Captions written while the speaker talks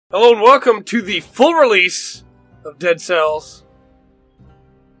Hello and welcome to the full release of Dead Cells.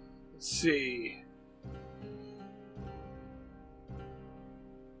 Let's see.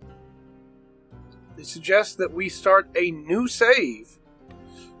 They suggest that we start a new save.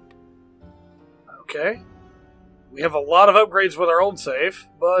 Okay. We have a lot of upgrades with our old save,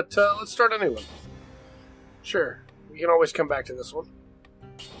 but let's start a new one. Sure. We can always come back to this one.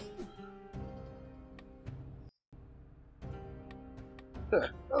 Huh.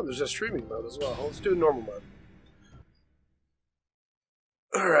 Oh, there's a streaming mode as well. Let's do normal mode.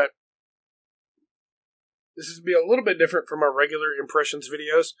 Alright. This is going to be a little bit different from our regular impressions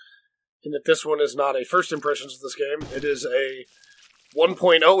videos, in that this one is not a first impressions of this game. It is a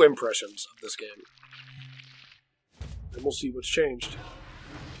 1.0 impressions of this game. And we'll see what's changed.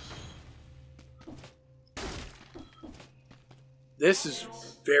 This is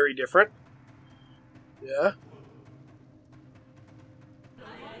very different. Yeah.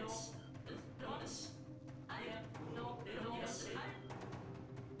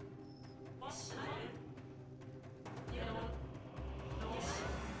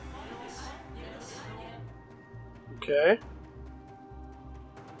 Okay.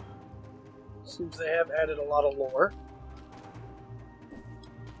 Seems they have added a lot of lore.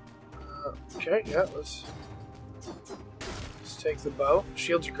 Okay, yeah, let's take the bow.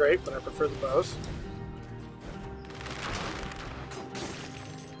 Shields are great, but I prefer the bows.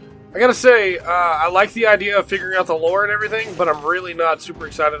 I gotta say, I like the idea of figuring out the lore and everything, but I'm really not super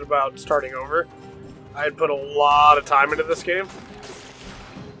excited about starting over. I had put a lot of time into this game.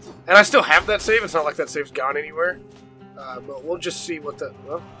 And I still have that save. It's not like that save's gone anywhere. But we'll just see what the...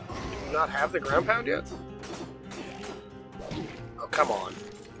 Well, do you not have the ground pound yet? Oh, come on.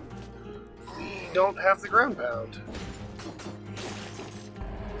 We don't have the ground pound.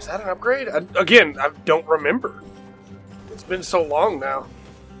 Is that an upgrade? Again, I don't remember. It's been so long now.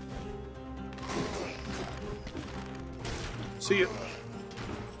 See you.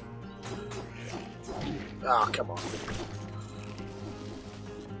 Ah, oh, come on.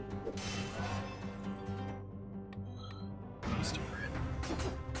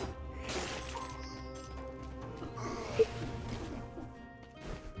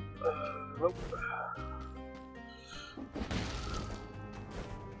 Nope.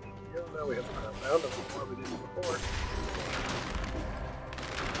 Now we have the ground pound, and why we didn't before.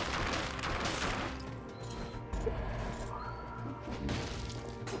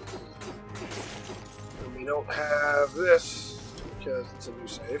 And we don't have this because it's a new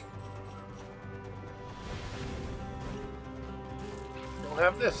save. We don't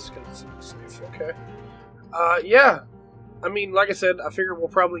have this because it's a new save. Okay. Yeah. I mean, like I said, I figure we'll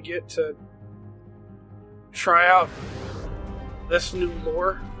probably get to try out this new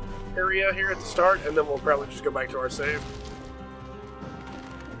lore area here at the start, and then we'll probably just go back to our save.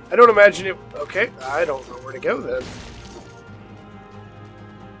 I don't imagine it... Okay, I don't know where to go then.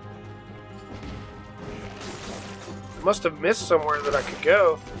 I must have missed somewhere that I could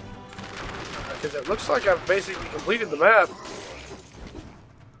go, because it looks like I've basically completed the map.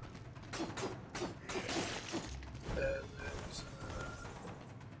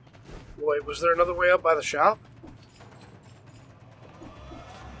 Wait, was there another way up by the shop?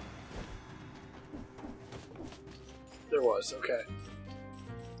 There was, okay.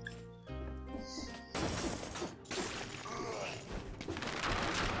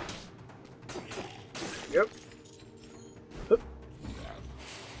 Yep. Oop.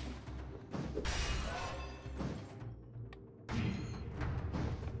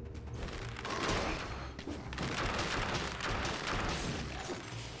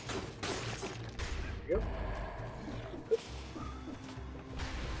 Yep.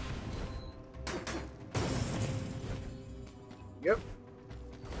 Yep.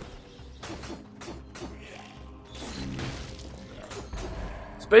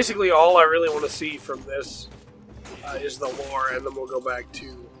 It's basically all I really want to see from this is the lore, and then we'll go back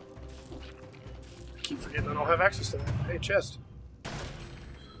to... I keep forgetting I don't have access to that. Hey, chest.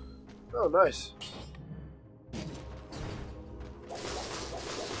 Oh, nice.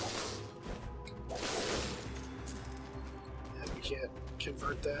 Can't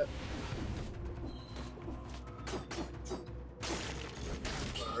convert that.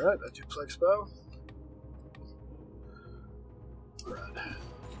 Alright, a duplex bow. Alright.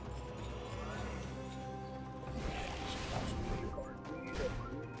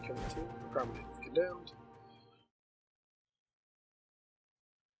 Probably condemned.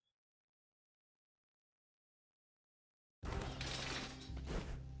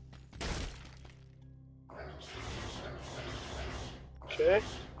 Okay.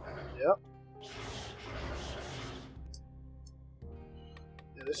 Yep.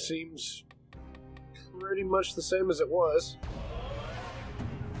 This seems pretty much the same as it was.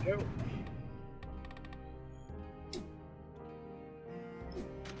 Go.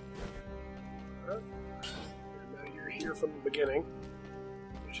 Now you're here from the beginning,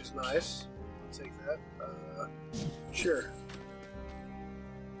 which is nice. I'll take that. Sure.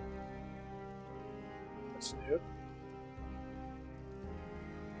 That's new.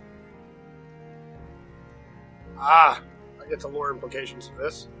 Ah! I get the lore implications of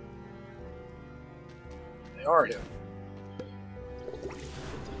this. They are him.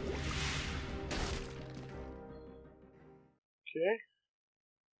 Okay.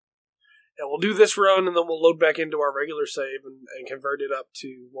 Yeah, we'll do this run and then we'll load back into our regular save and convert it up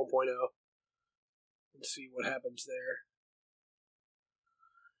to 1.0 and see what happens there.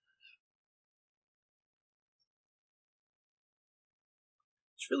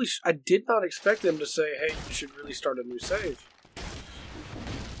 It's really, I did not expect them to say, hey, you should really start a new save.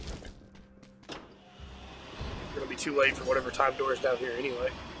 It's going to be too late for whatever time door's down here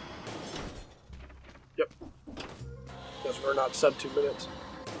anyway. Yep. Because we're not sub 2 minutes.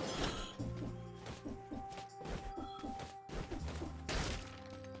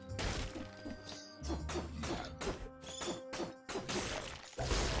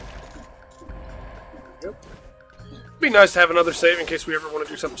 Yep. It'd be nice to have another save in case we ever want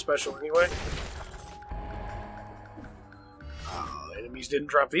to do something special anyway. Enemies didn't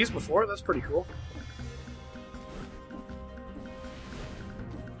drop these before, that's pretty cool.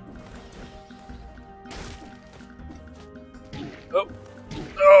 Oh.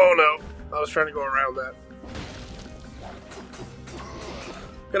 Oh no. I was trying to go around that.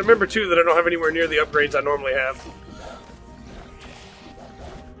 Gotta remember too that I don't have anywhere near the upgrades I normally have.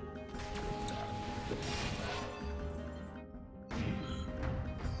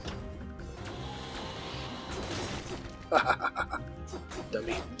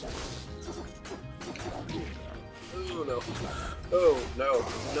 Dummy. Oh no. Oh no.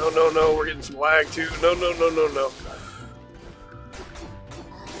 No, no, no. We're getting some lag too. No, no, no, no, no.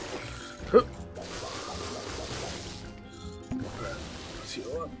 Huh. Let's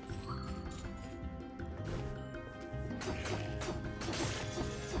heal up.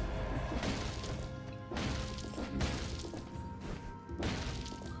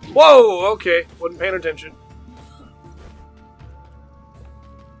 Whoa! Okay. Wasn't paying attention.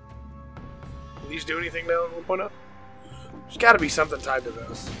 These do anything now at 1.0? There's gotta be something tied to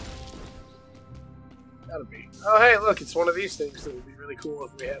this. Gotta be. Oh hey, look, it's one of these things that would be really cool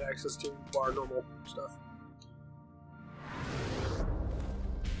if we had access to our normal stuff.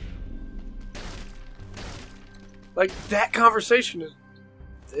 Like, that conversation is...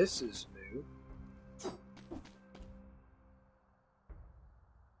 This is new.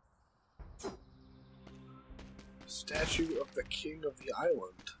 Statue of the King of the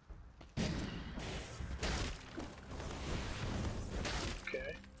Island.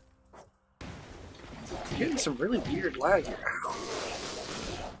 Okay. I'm getting some really weird lag here. Ow.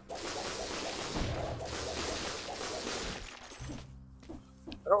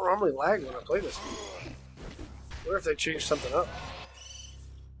 I don't normally lag when I play this game. I wonder if they changed something up.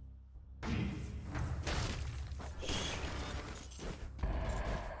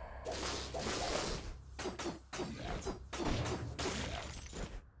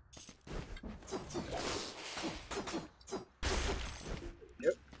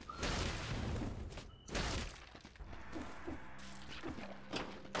 Yep.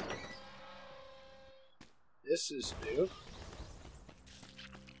 This is new.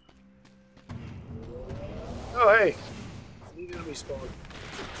 Oh, hey! New enemy spawn.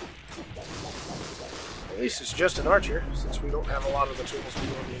 At least it's just an archer, since we don't have a lot of the tools we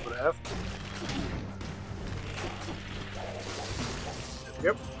normally would have.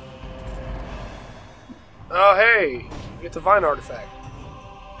 Yep. Oh, hey! We get the Vine artifact.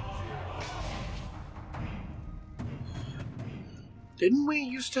 Didn't we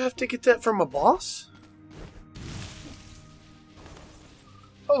used to have to get that from a boss?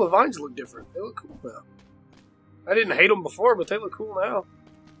 Oh, the vines look different. They look cool now. I didn't hate them before, but they look cool now.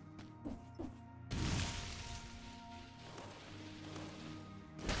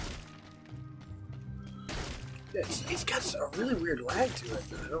 Yeah, it's got a really weird lag to it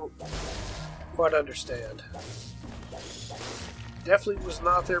that I don't quite understand. Definitely was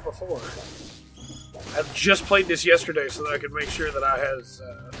not there before. I just played this yesterday so that I could make sure that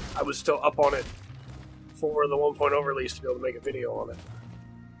I was still up on it for the 1.0 release to be able to make a video on it.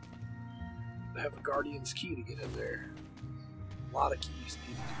 I have a Guardian's key to get in there. A lot of keys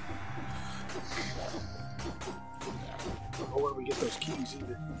needed. I don't know where we get those keys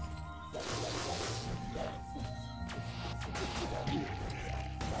either.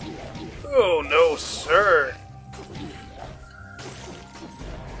 Oh, no, sir.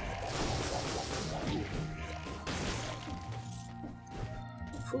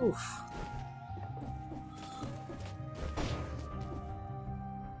 Oof.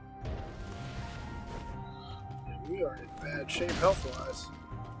 We are in bad shape health-wise.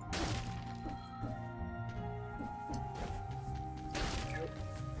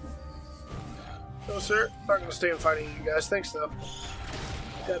 No, sir. Not going to stay and fighting you guys. Thanks, though.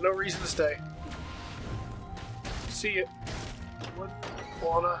 Got no reason to stay. See ya. Wouldn't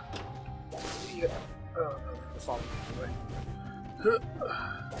wanna see ya. Oh, no, they're going to follow me anyway.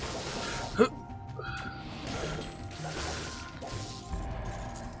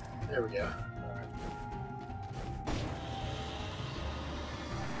 There we go. Alright.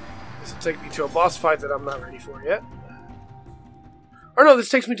 This will take me to a boss fight that I'm not ready for yet. Or no, this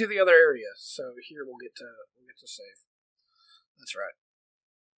takes me to the other area. So here we'll get to save. That's right.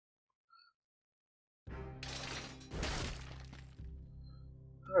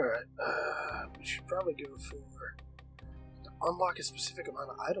 Alright. We should probably go for unlock a specific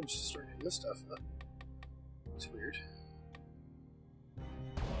amount of items to start getting this stuff up. That's weird.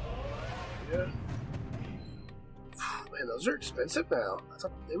 Yeah. Man, those are expensive now. I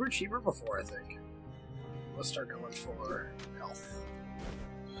thought they were cheaper before, I think. Let's start going for health.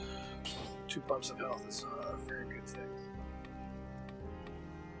 2 pumps of health is a very good thing.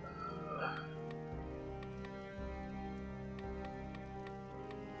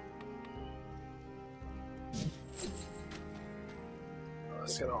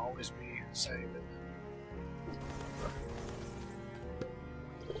 It's gonna always be the same.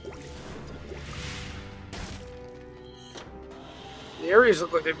 The areas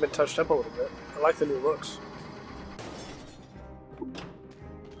look like they've been touched up a little bit. I like the new looks.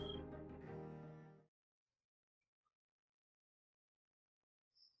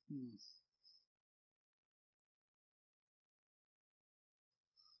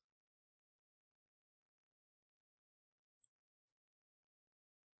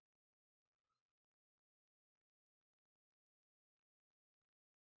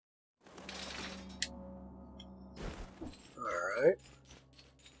 Alright.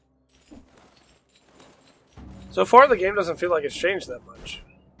 So far, the game doesn't feel like it's changed that much.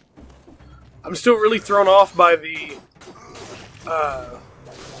 I'm still really thrown off by the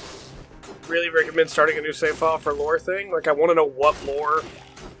really recommend starting a new save file for lore thing. Like, I want to know what lore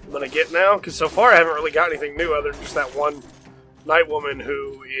I'm going to get now, because so far I haven't really got anything new other than just that one night woman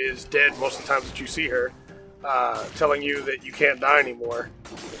who is dead most of the times that you see her, telling you that you can't die anymore.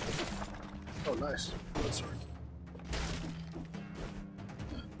 Oh, nice. Good sword.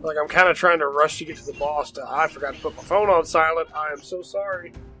 Like, I'm kind of trying to rush to get to the boss. I forgot to put my phone on silent. I am so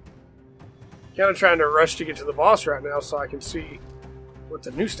sorry. Kind of trying to rush to get to the boss right now so I can see what the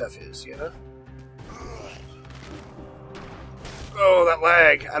new stuff is, you know? Oh, that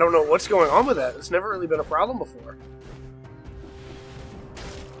lag. I don't know what's going on with that. It's never really been a problem before.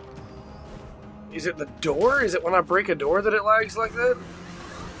 Is it the door? Is it when I break a door that it lags like that?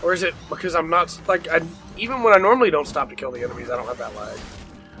 Or is it because I'm not... Like, even when I normally don't stop to kill the enemies, I don't have that lag.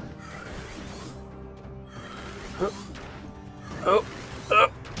 Oh,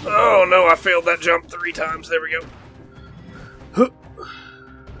 oh no, I failed that jump 3 times. There we go.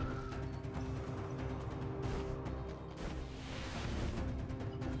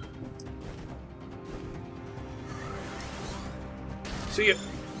 See ya.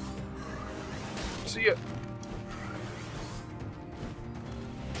 See ya.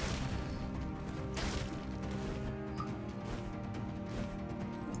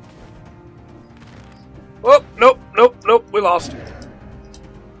 Oh, nope, nope, nope, we lost.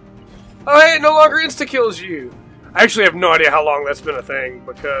 Oh, hey, it no longer insta-kills you. I actually have no idea how long that's been a thing,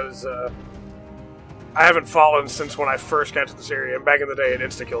 because I haven't fallen since when I first got to this area, and back in the day it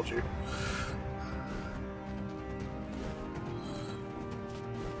insta-killed you.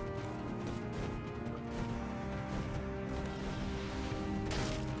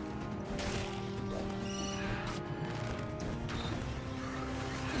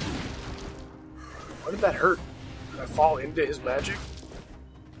 Why did that hurt? Did I fall into his magic?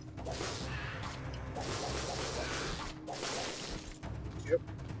 Yep.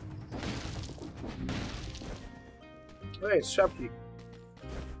 Hey, it's Shopkeep.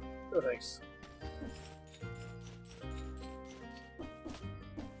 No thanks.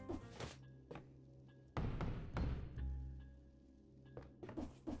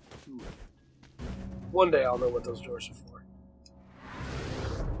 One day I'll know what those doors are for.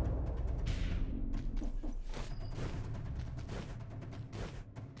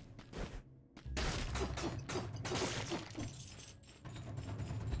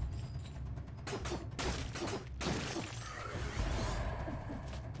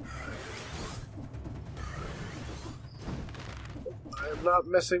 I'm not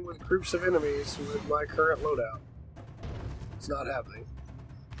messing with groups of enemies with my current loadout. It's not happening.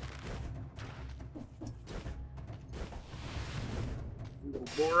 We will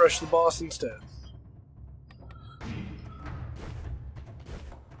bull rush the boss instead.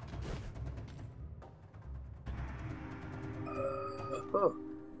 Huh.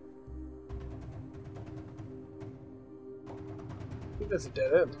 I think that's a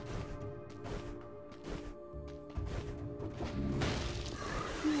dead end.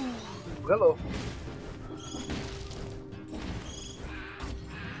 Hello.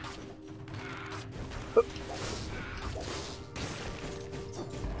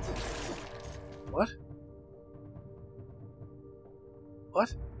 What?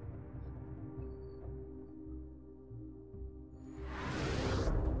 What?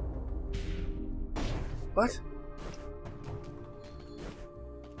 What?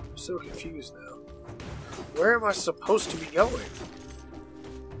 I'm so confused now. Where am I supposed to be going?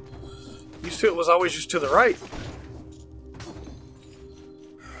 Used to it was always just to the right.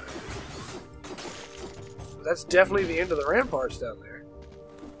 That's definitely the end of the ramparts down there.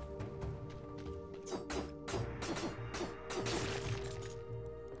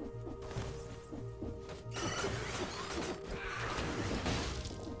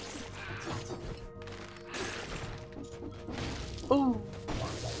 Ooh,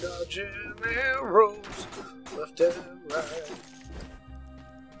 dodging arrows, left and right.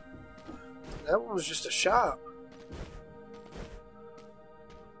 That one was just a shop.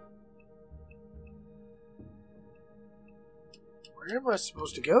 Where am I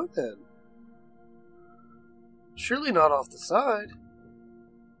supposed to go then? Surely not off the side.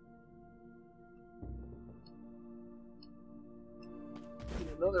 I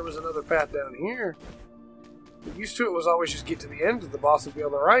know there was another path down here. But used to it was always just get to the end of the boss would be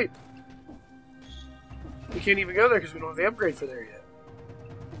on the right. We can't even go there because we don't have the upgrade for there yet.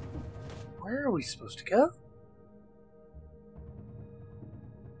 Where are we supposed to go?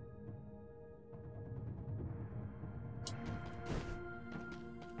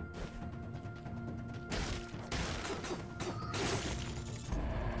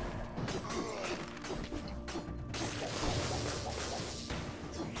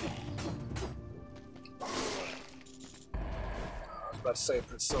 I was about to say if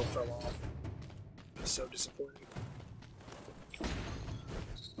it still fell off. It's so disappointing.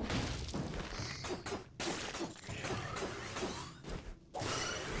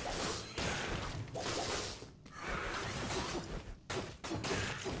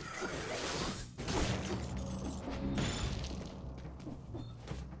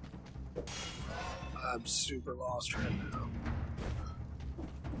 I'm super lost right now.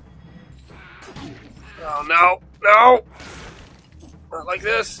 Oh no! No! Not like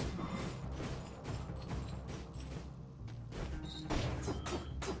this!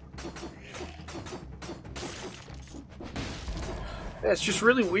 Yeah, it's just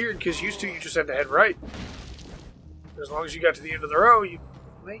really weird because used to you just had to head right. As long as you got to the end of the row, you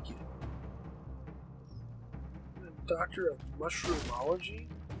make it. Doctor of Mushroomology?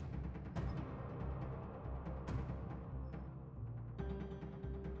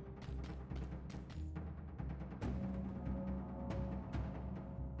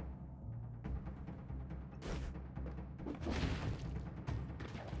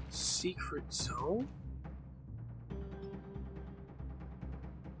 Secret zone?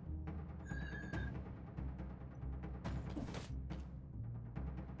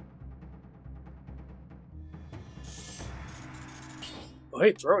 Oh,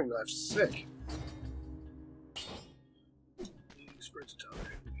 hey, throwing knife's sick. Sprint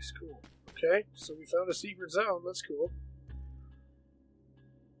atomic. It's cool. Okay, so we found a secret zone. That's cool.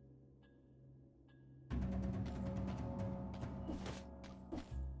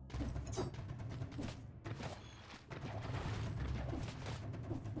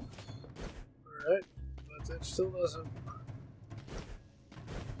 Alright, but that still doesn't...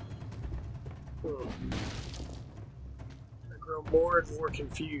 I grow more and more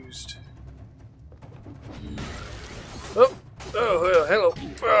confused. Oh! Oh, hello.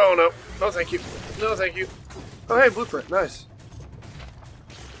 Oh, no. No, thank you. No, thank you. Oh, hey, blueprint. Nice.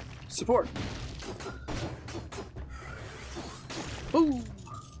 Support. Ooh!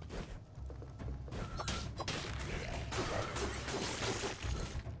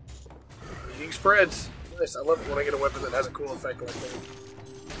 Eating spreads. Nice. I love it when I get a weapon that has a cool effect like that.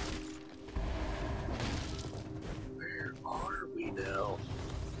 Where are we now?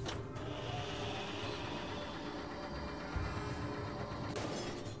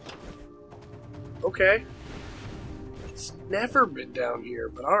 Okay. It's never been down here,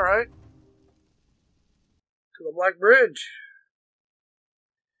 but alright. To the Black Bridge.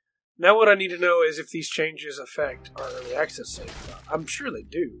 Now what I need to know is if these changes affect our early access save. I'm sure they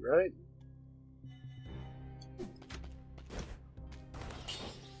do, right?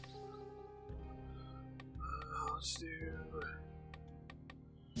 Let's do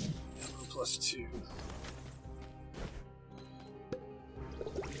 +2.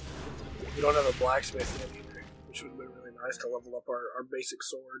 We don't have a blacksmith yet either, which would have been really nice to level up our basic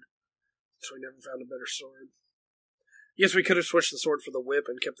sword. So we never found a better sword. Yes, we could have switched the sword for the whip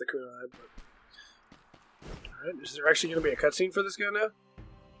and kept the kunai, but... Alright, is there actually going to be a cutscene for this guy now?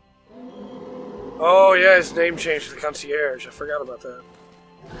 Oh yeah, his name changed to the concierge. I forgot about that.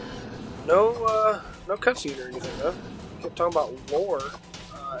 No cutscene or anything, though. We kept talking about lore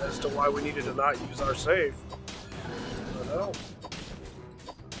as to why we needed to not use our save. But no.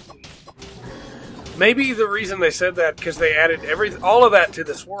 Maybe the reason they said that because they added all of that to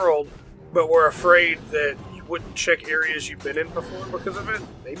this world, but were afraid that you wouldn't check areas you've been in before because of it.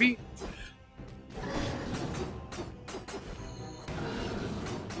 Maybe.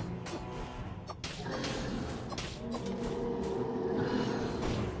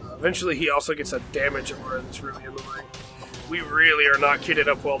 Eventually, he also gets a damage aura that's really annoying. We really are not kitted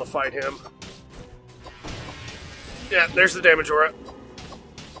up well to fight him. Yeah, there's the damage aura.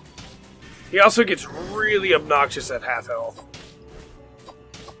 He also gets really obnoxious at half health.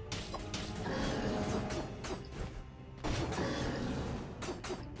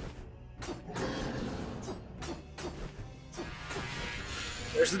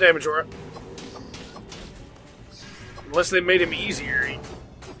 There's the damage aura. Unless they made him easier, he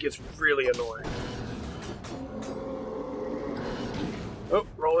gets really annoying. Oh,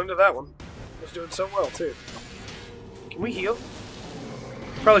 roll into that one. He's doing so well, too. Can we heal?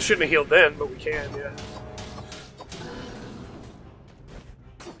 Probably shouldn't have healed then, but we can, yeah.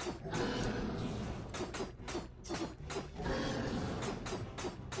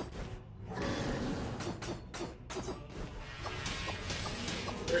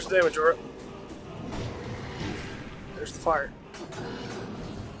 There's the damage aura. There's the fire.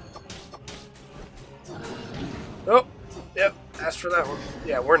 Oh, yep, asked for that one.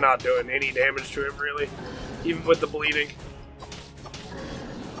 Yeah, we're not doing any damage to him, really. Even with the bleeding.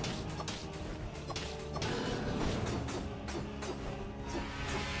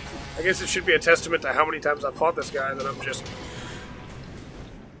 I guess it should be a testament to how many times I've fought this guy that I'm just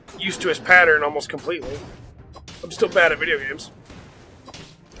used to his pattern almost completely. I'm still bad at video games.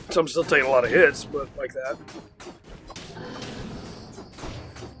 So I'm still taking a lot of hits, but like that.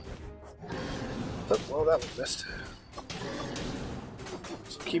 Oh, well, that one missed.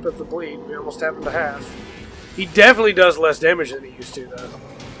 So keep up the bleed. We almost have him to half. He definitely does less damage than he used to, though.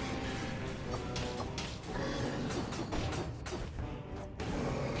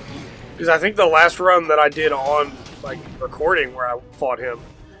 Because I think the last run that I did on, like, recording where I fought him,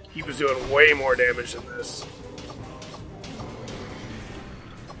 he was doing way more damage than this.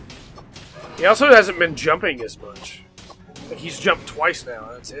 He also hasn't been jumping as much. Like, he's jumped twice now,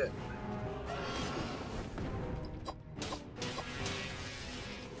 that's it.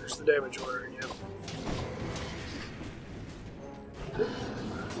 There's the damage order again.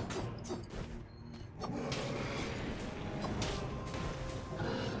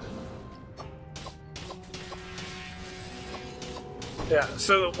 Yeah,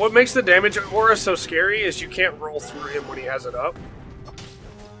 so what makes the damage aura so scary is you can't roll through him when he has it up.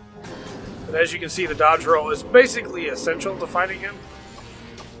 And as you can see, the dodge roll is basically essential to fighting him.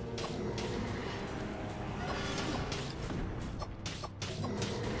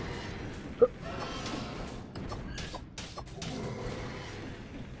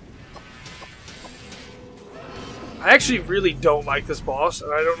 I actually really don't like this boss,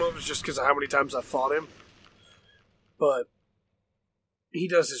 and I don't know if it's just because of how many times I've fought him. But he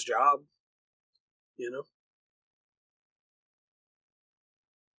does his job, you know?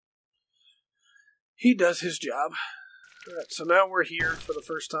 He does his job. Alright, so now we're here for the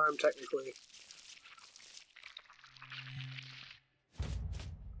first time, technically.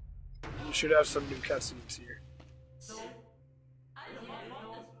 You should have some new cutscenes here.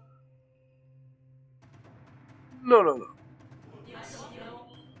 No.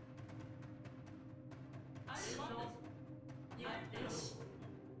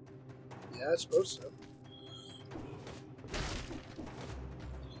 Yeah, I suppose so.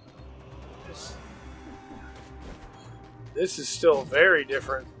 This is still very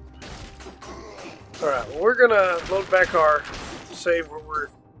different. Alright, well, we're gonna load back our save where we're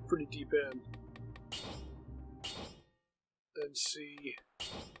pretty deep in. And see.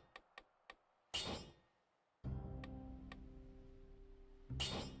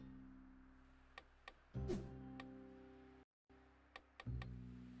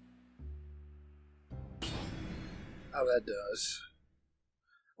 how that does.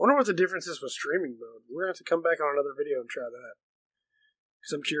 I wonder what the difference is with streaming mode. We're going to have to come back on another video and try that.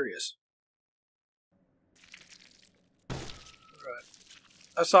 Because I'm curious. Alright.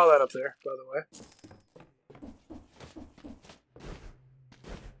 I saw that up there, by the way.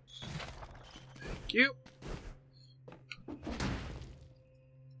 Thank you.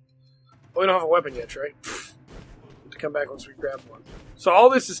 Oh, we don't have a weapon yet, Trey. To come back once we grab one. So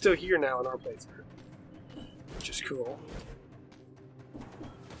all this is still here now in our playthrough. Which is cool.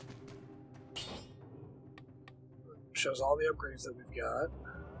 Shows all the upgrades that we've got.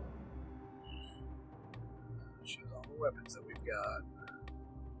 Shows all the weapons that we've got.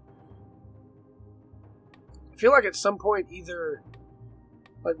 I feel like at some point either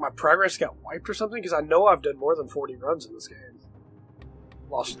like my progress got wiped or something, because I know I've done more than 40 runs in this game.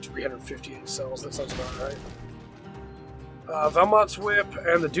 Lost 358 cells, that sounds about right. Valmont's whip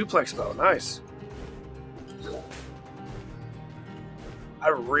and the duplex bow, nice. I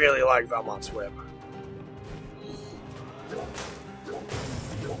really like Valmont's whip.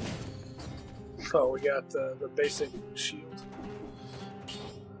 Oh, we got the basic shield.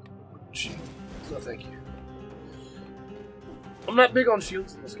 Shield. No, thank you. I'm not big on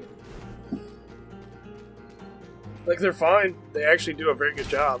shields in this game. Like, they're fine. They actually do a very good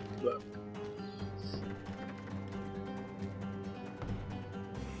job, but...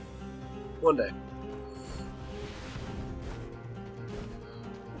 one day.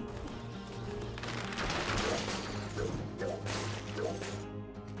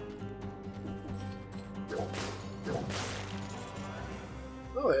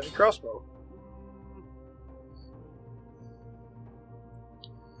 Oh, heavy crossbow.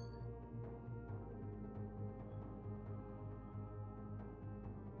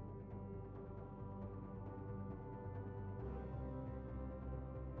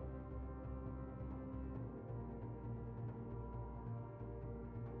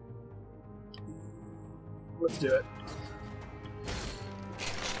 Let's do it.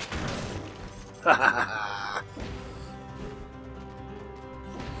 I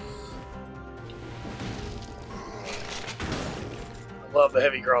love the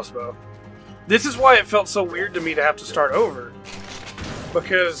heavy crossbow. This is why it felt so weird to me to have to start over.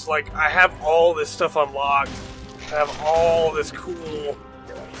 Because, like, I have all this stuff unlocked. I have all this cool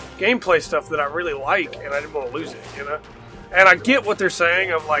gameplay stuff that I really like, and I didn't want to lose it, you know? And I get what they're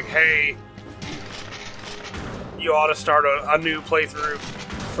saying of, like, hey, you ought to start a new playthrough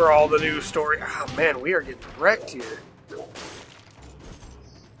for all the new story. Oh, man, we are getting wrecked here. The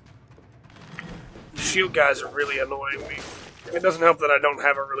shield guys are really annoying me. It doesn't help that I don't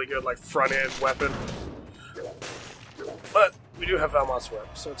have a really good, like, front-end weapon. But we do have Valmont's whip,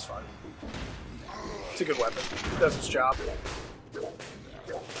 so it's fine. It's a good weapon. It does its job.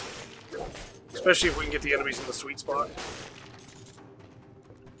 Especially if we can get the enemies in the sweet spot.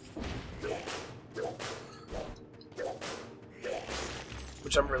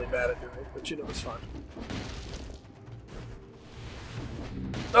 Which I'm really bad at doing, but you know, it's fun.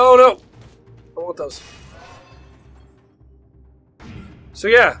 Oh no! I want those. So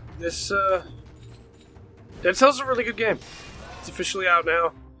yeah, this Dead Cells is a really good game. It's officially out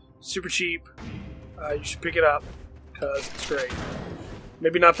now. Super cheap. You should pick it up, because it's great.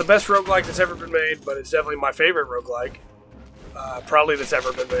 Maybe not the best roguelike that's ever been made, but it's definitely my favorite roguelike. Probably that's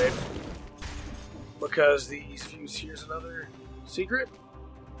ever been made. Because these views, here's another secret.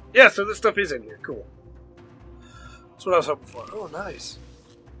 Yeah, so this stuff is in here. Cool. That's what I was hoping for. Oh, nice.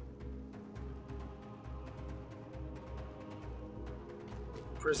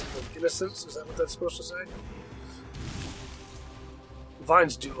 Prison of Innocence, is that what that's supposed to say?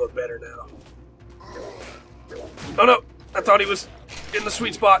 Vines do look better now. Oh no! I thought he was in the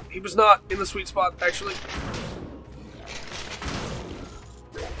sweet spot. He was not in the sweet spot, actually.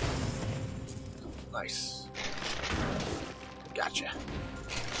 Nice. Gotcha.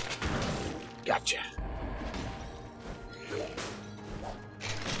 Gotcha.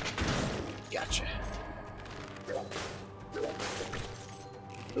 Gotcha.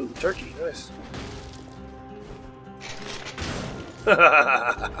 Ooh, turkey, nice.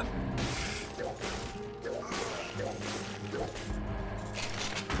 I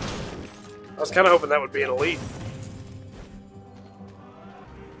was kind of hoping that would be an elite.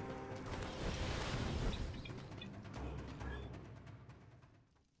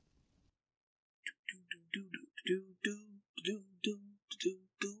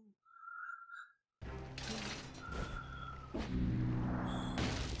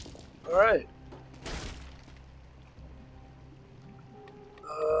 Alright.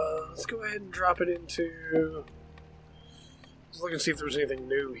 Let's go ahead and drop it into... Let's look and see if there's anything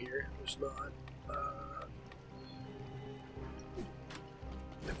new here. There's not.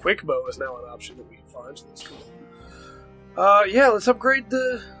 quick bow is now an option that we can find, so that's cool. Yeah, let's upgrade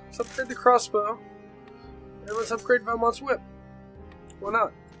the crossbow. And let's upgrade Valmont's whip. Why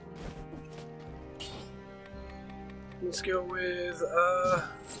not? Let's go with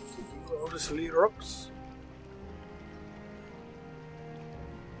Lotus Lyrox.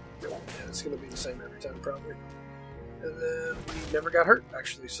 Yeah, it's gonna be the same every time probably. And then we never got hurt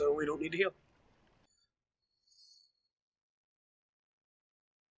actually, so we don't need to heal.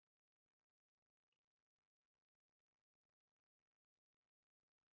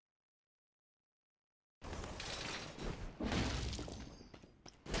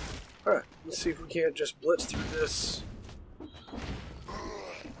 Alright, let's see if we can't just blitz through this.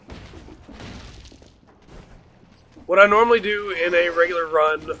 What I normally do in a regular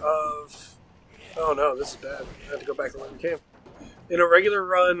run of... Oh no, this is bad. I have to go back the way we came. In a regular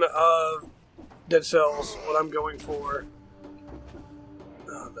run of Dead Cells, what I'm going for...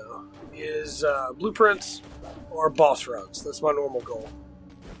 Oh no. Is blueprints or boss runs. That's my normal goal.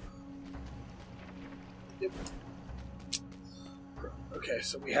 Yep. Okay,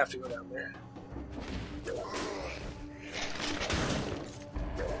 so we have to go down there. Yep.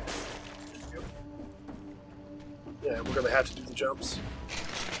 Yeah, we're gonna have to do the jumps.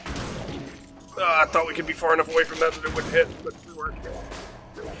 I thought we could be far enough away from that it wouldn't hit, but we weren't.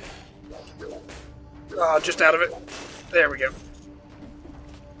 Just out of it. There we go.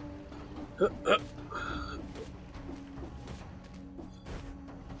 There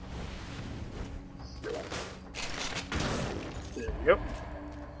we go.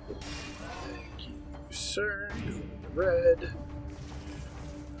 Thank you, sir. Go in the red.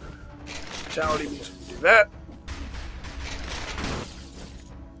 Brutality means we can do that.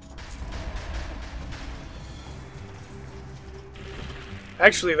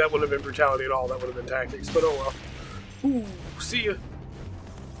 Actually, that wouldn't have been brutality at all. That would have been tactics, but oh well. Ooh, see ya.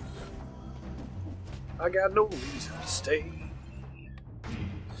 I got no reason to stay. There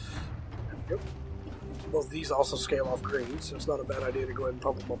we go. Both of these also scale off green, so it's not a bad idea to go ahead and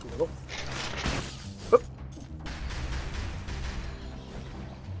pump them up a little. Oop.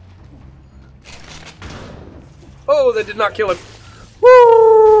 Oh, that did not kill him.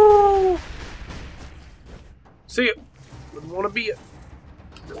 Woo! See ya. Wouldn't want to be it.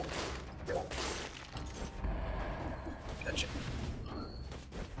 Gotcha.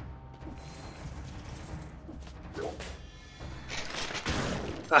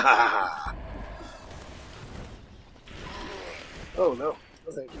 Ha ha ha. Oh no.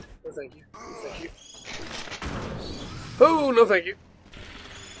 No thank you. No thank you. No thank you. Oh no thank you.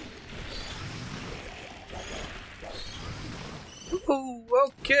 Ooh,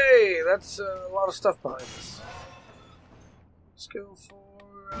 okay. That's a lot of stuff behind us. Let's go for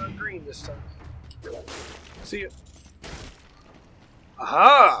green this time. See ya.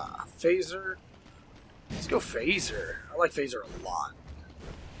 Aha! Phaser. Let's go Phaser. I like Phaser a lot.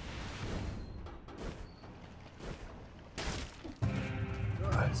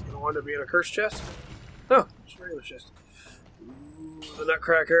 It's gonna wind up being a cursed chest. No, just a regular chest. Ooh, the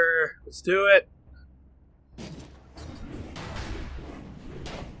Nutcracker. Let's do it.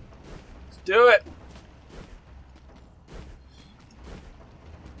 Let's do it.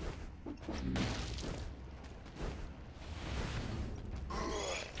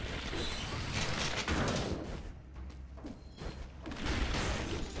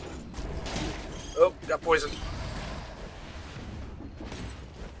 Oh, got poisoned.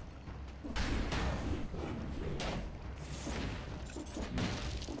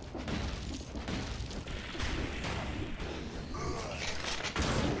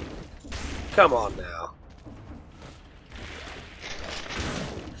 Come on now.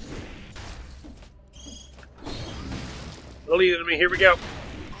 Lead to me. Here we go.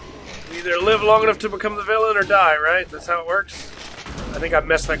 We either live long enough to become the villain or die, right? That's how it works. I think I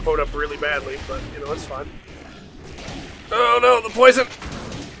messed that quote up really badly, but, you know, it's fine. Oh, no, the poison!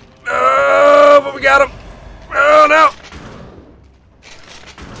 Oh, but we got him! Oh, no!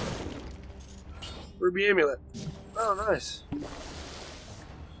 Ruby Amulet. Oh, nice.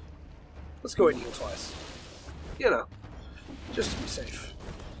 Let's go ahead and heal twice. You know, just to be safe.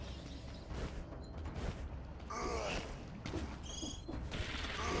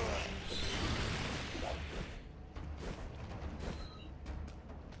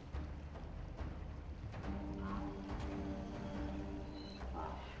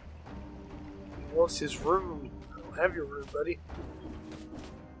 He wants his room. I don't have your room, buddy.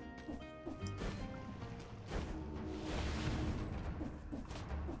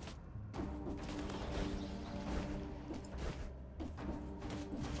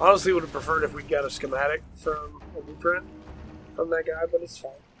 Honestly, would have preferred if we got a schematic from a blueprint from that guy, but it's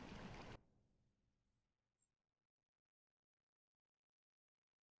fine.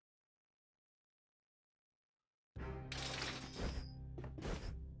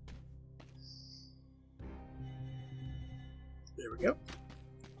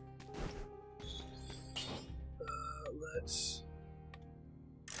 let's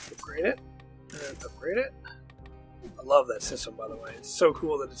upgrade it and upgrade it. I love that system, by the way. It's so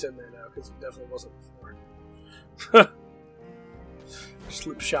cool that it's in there now because it definitely wasn't before.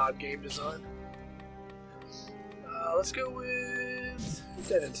 Slipshod game design. Let's go with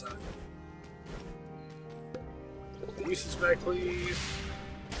Dead Inside. Uses back, please.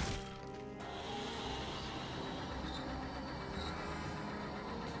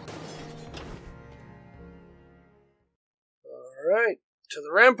 Alright, to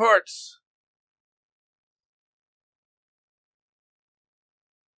the ramparts.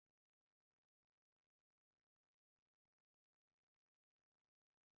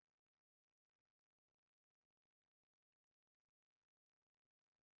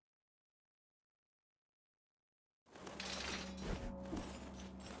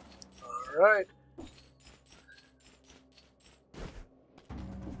 Alright.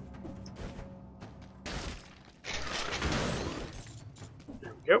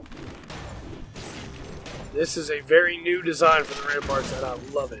 There we go. This is a very new design for the ramparts, and I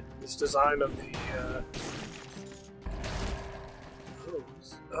love it. This design of the,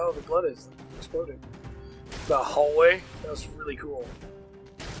 oh, the blood is exploding. The hallway, that was really cool.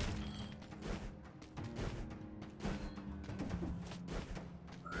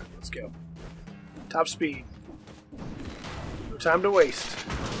 Alright, let's go. Top speed. No time to waste.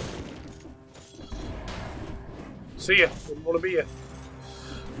 See ya. Wouldn't want to be ya.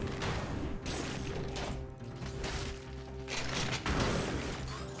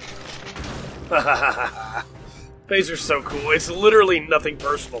 Phaser's so cool. It's literally nothing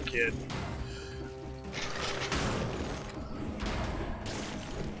personal, kid.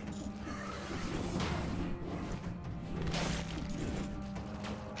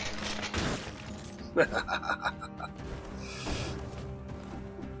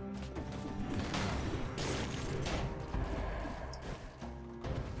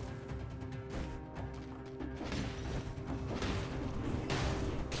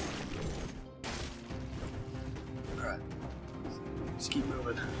 Alright. Let's keep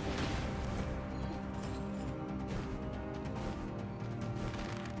moving.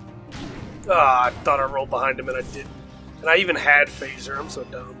 Ah, I thought I rolled behind him and I didn't. And I even had Phaser. I'm so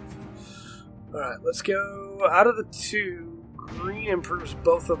dumb. Alright, let's go. Out of the two, green improves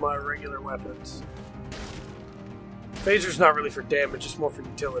both of my regular weapons. Phaser's not really for damage, it's more for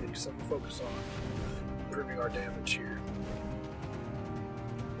utility, so we'll focus on improving our damage here.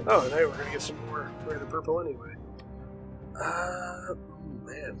 Oh, and now we're gonna get some more red and purple anyway.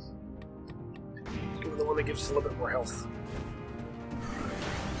 Man. Let's go with the one that gives us a little bit more health.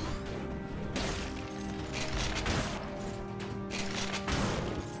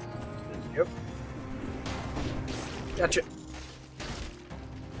 Yep. Gotcha.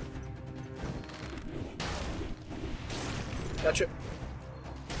 Gotcha.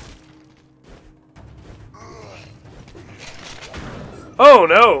 Oh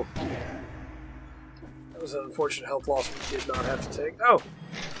no! That was an unfortunate health loss we did not have to take. Oh!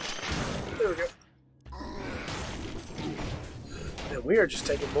 There we go. And we are just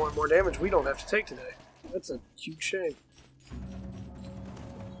taking more and more damage we don't have to take today. That's a huge shame.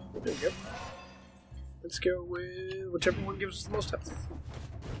 There we go. Let's go with whichever one gives us the most health.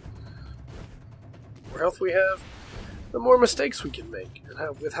 The more health we have, the more mistakes we can make.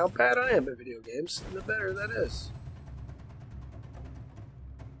 And with how bad I am at video games, the better that is.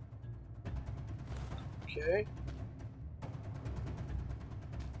 Okay.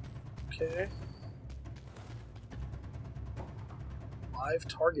 Okay. Live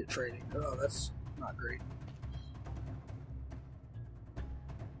target training. Oh, that's not great.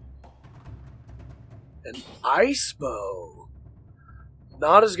 An ice bow.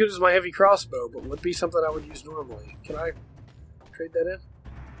 Not as good as my heavy crossbow, but would be something I would use normally. Can I trade that in?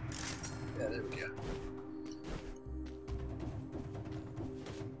 Yeah, there we go.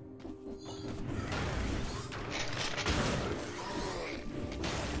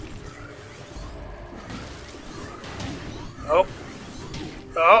 Oh.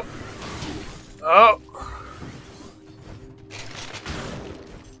 Oh. Oh.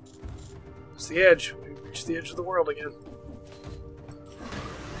 It's the edge. We reached the edge of the world again.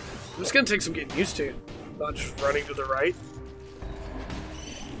 I'm just gonna take some getting used to. Not just running to the right.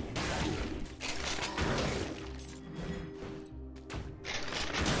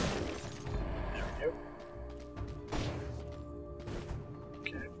 There we go.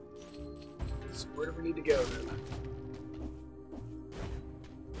 Okay. So where do we need to go then?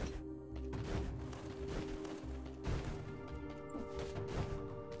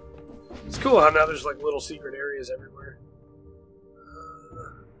 It's cool how now there's like little secret areas everywhere.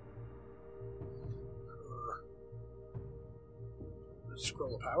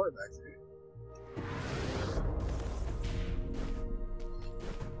 Scroll of power back there.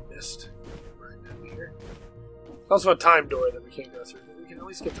 Missed. Right down here. Also a time door that we can't go through, but we can at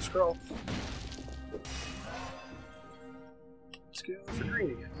least get the scroll. Let's go for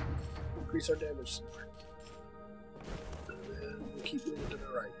green again. Increase our damage somewhere. And then we'll keep moving to the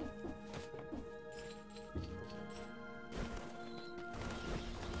right.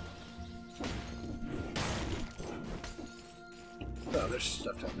 Oh, there's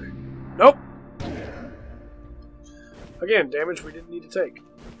stuff down there. Nope! Again, damage we didn't need to take.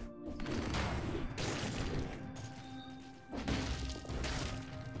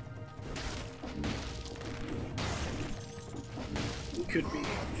 You could be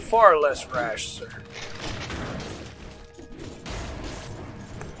far less rash, sir.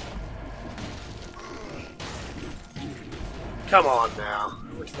 Come on now.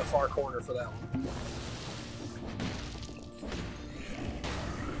 I went to the far corner for that one.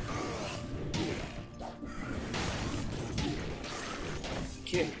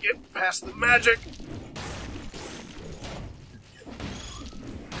 Can't get past the magic.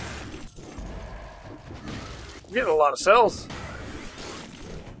 I'm getting a lot of cells.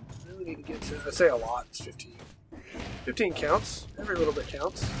 Really need to get to, I'd say a lot, it's 15. 15 counts. Every little bit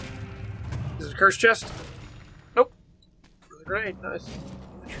counts. Is it a curse chest? Nope. For the grenade, nice.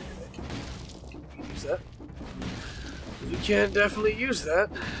 Can you use that? You can definitely use that.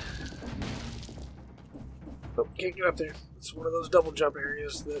 Nope, can't get up there. It's one of those double jump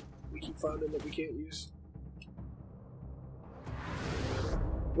areas that we keep finding that we can't use.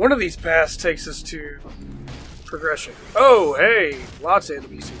 One of these paths takes us to progression. Oh, hey! Lots of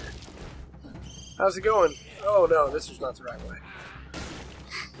enemies here. How's it going? Oh no, this was not the right way.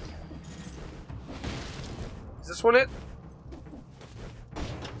 Is this one it?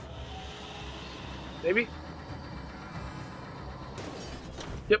 Maybe?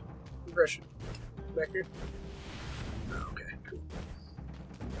 Yep, progression. Back here. Okay, cool.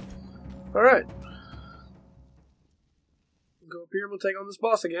 Alright. We'll go up here and we'll take on this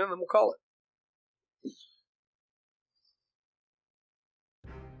boss again, and then we'll call it.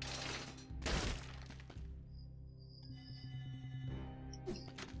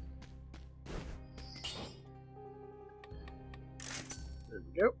 There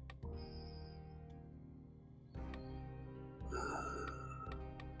we go.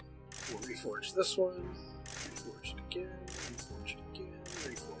 We'll reforge this one. Reforge it again. Reforge it again.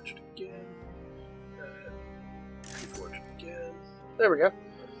 Reforge it again. Reforge it again. There we go.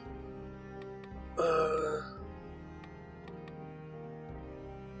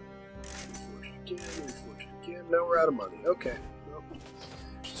 Reforge it again. Reforge it again. Now we're out of money. Okay. Well,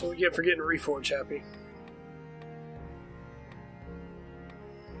 so we get for getting Reforge happy.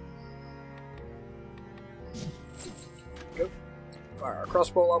 Go. Fire our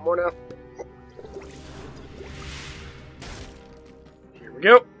crossbow a lot more now. Here we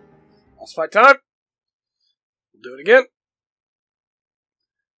go. Boss fight time. We'll do it again.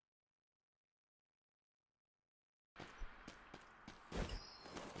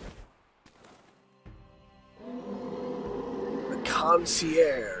 The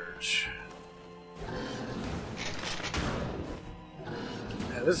concierge.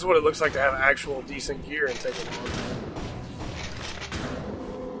 Yeah, this is what it looks like to have actual decent gear and take it on.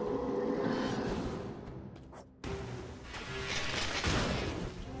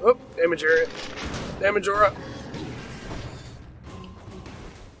 Oh, damage area. Damage aura.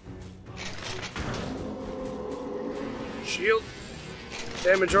 Shield.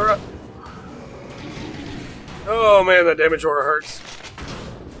 Damage aura. Oh man, that damage aura hurts.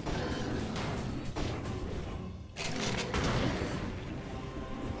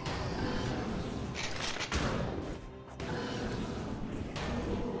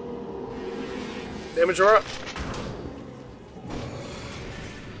 Damage aura.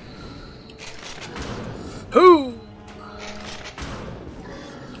 Whoo!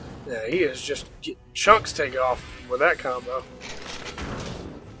 Yeah, he is just getting chunks taken off with that combo.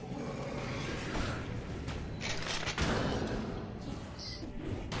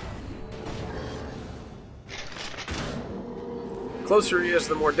 The closer he is,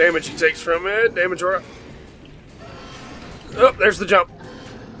 the more damage he takes from it. Damage aura. Oh, there's the jump.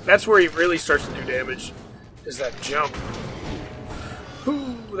 That's where he really starts to do damage, is that jump.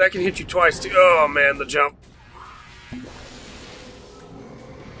 Whoo, that can hit you twice too. Oh man, the jump.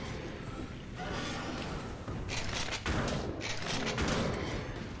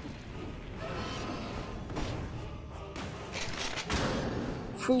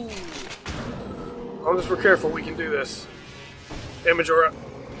 Whew. As long as we're careful, we can do this. Damage aura.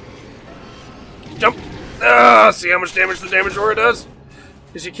 Jump! Ah, see how much damage the damage aura does?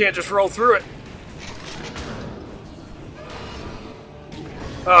 Because you can't just roll through it.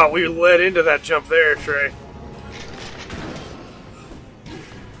 Oh, we led into that jump there, Trey.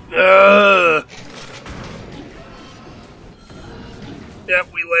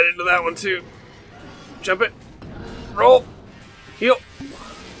 Yep, we led into that one too. Jump it. Roll. Heal.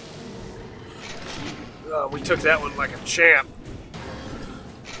 We took that one like a champ.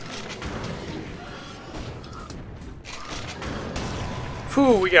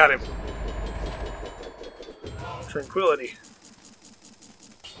 Phew, we got him. Tranquility.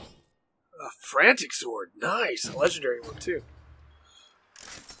 A frantic sword. Nice. A legendary one, too.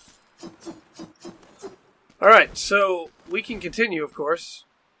 Alright, so we can continue, of course.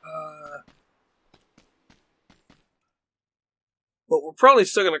 But we're probably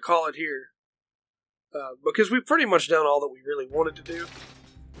still going to call it here. Because we've pretty much done all that we really wanted to do.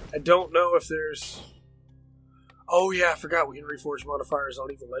 I don't know if there's... Oh yeah, I forgot we can reforge modifiers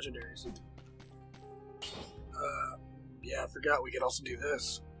on even legendaries. Yeah, I forgot we could also do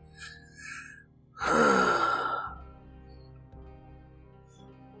this.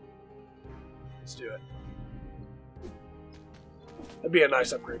 Let's do it. That'd be a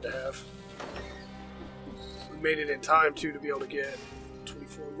nice upgrade to have. We made it in time too to be able to get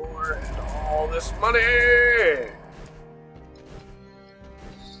 24 more and all this money!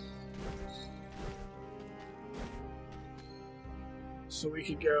 So we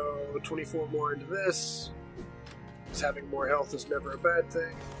could go 24 more into this. Because having more health is never a bad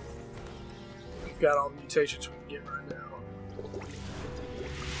thing. We've got all the mutations we can get right now.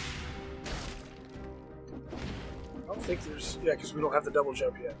 I don't think there's... Yeah, because we don't have the double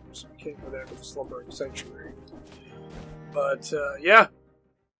jump yet. So we can't go there to the Slumbering Sanctuary. But, yeah.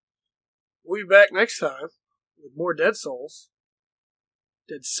 We'll be back next time with more Dead Souls.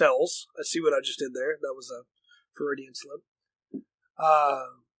 Dead Cells. I see what I just did there. That was a Freudian slip.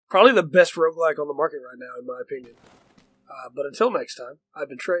 Probably the best roguelike on the market right now, in my opinion. But until next time, I've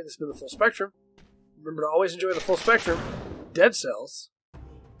been Trey. This has been the Full Spectrum. Remember to always enjoy the full spectrum. Dead Cells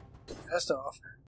has to offer.